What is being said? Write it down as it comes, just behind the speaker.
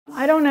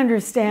I don't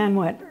understand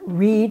what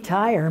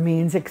retire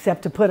means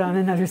except to put on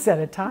another set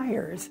of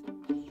tires.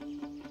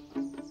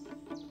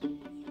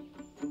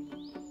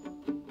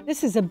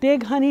 This is a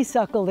big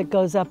honeysuckle that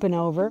goes up and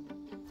over.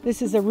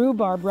 This is a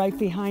rhubarb right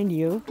behind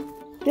you.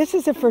 This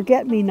is a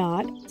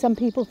forget-me-not. Some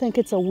people think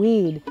it's a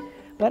weed,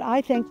 but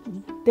I think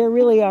there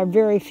really are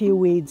very few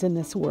weeds in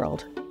this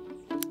world.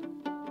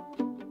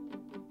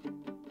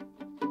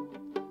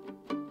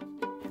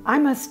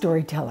 I'm a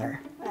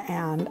storyteller,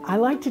 and I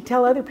like to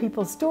tell other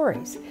people's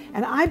stories.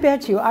 And I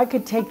bet you I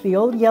could take the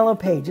old yellow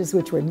pages,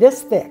 which were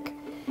this thick,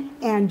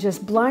 and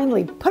just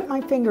blindly put my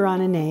finger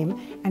on a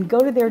name and go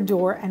to their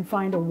door and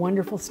find a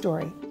wonderful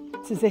story.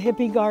 This is a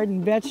hippie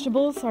garden.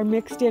 Vegetables are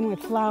mixed in with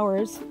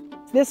flowers.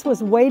 This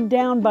was weighed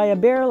down by a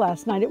bear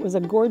last night. It was a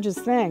gorgeous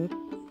thing.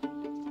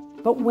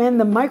 But when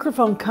the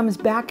microphone comes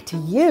back to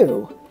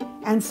you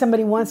and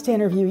somebody wants to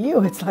interview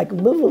you, it's like,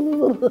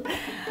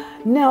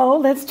 no,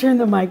 let's turn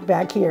the mic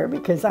back here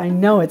because I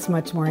know it's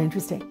much more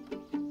interesting.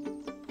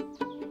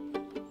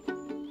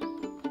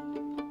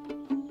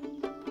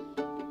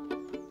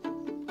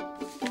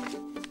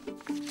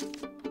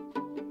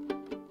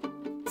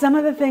 Some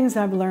of the things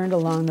I've learned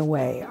along the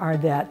way are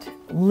that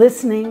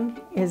listening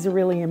is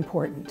really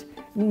important.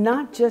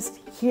 Not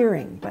just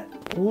hearing,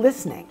 but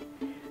listening,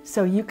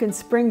 so you can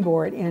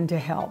springboard into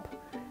help.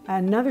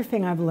 Another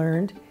thing I've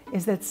learned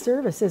is that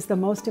service is the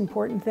most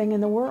important thing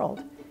in the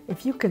world.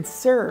 If you can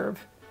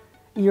serve,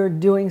 you're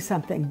doing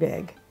something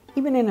big,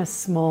 even in a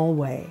small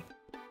way.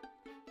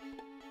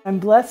 I'm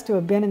blessed to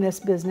have been in this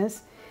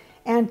business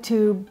and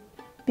to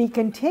be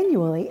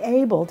continually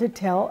able to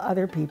tell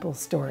other people's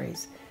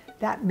stories.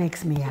 That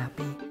makes me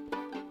happy.